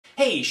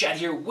Hey, Shad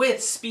here with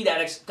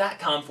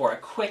SpeedAddicts.com for a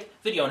quick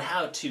video on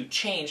how to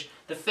change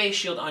the face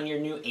shield on your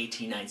new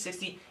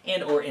AT960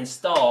 and or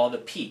install the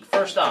peak.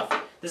 First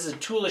off, this is a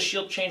toolless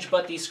shield change,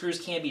 but these screws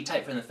can be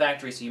tight from the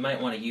factory, so you might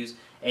want to use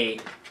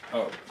a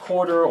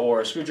quarter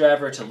or a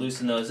screwdriver to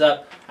loosen those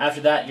up.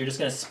 After that, you're just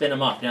going to spin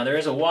them off. Now there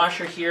is a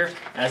washer here.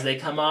 As they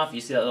come off, you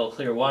see that little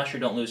clear washer,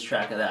 don't lose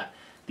track of that.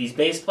 These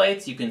base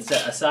plates you can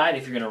set aside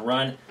if you're going to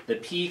run the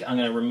peak. I'm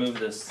going to remove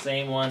the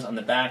same ones on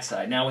the back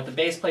side. Now with the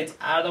base plates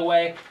out of the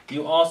way,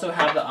 you also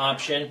have the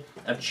option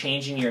of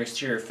changing your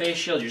exterior face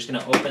shield. You're just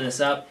going to open this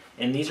up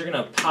and these are going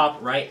to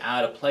pop right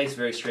out of place,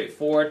 very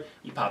straightforward.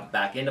 You pop it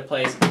back into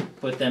place,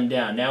 put them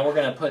down. Now we're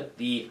going to put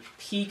the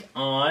peak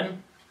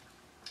on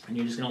and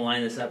you're just going to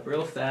line this up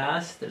real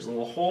fast. There's a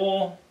little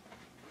hole.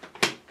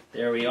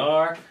 There we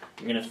are.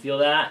 You're going to feel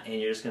that, and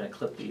you're just going to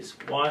clip these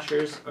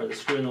washers, or the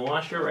screw in the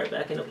washer, right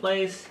back into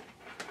place.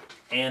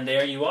 And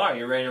there you are.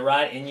 You're ready to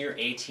ride in your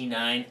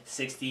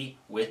AT960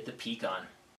 with the peak on.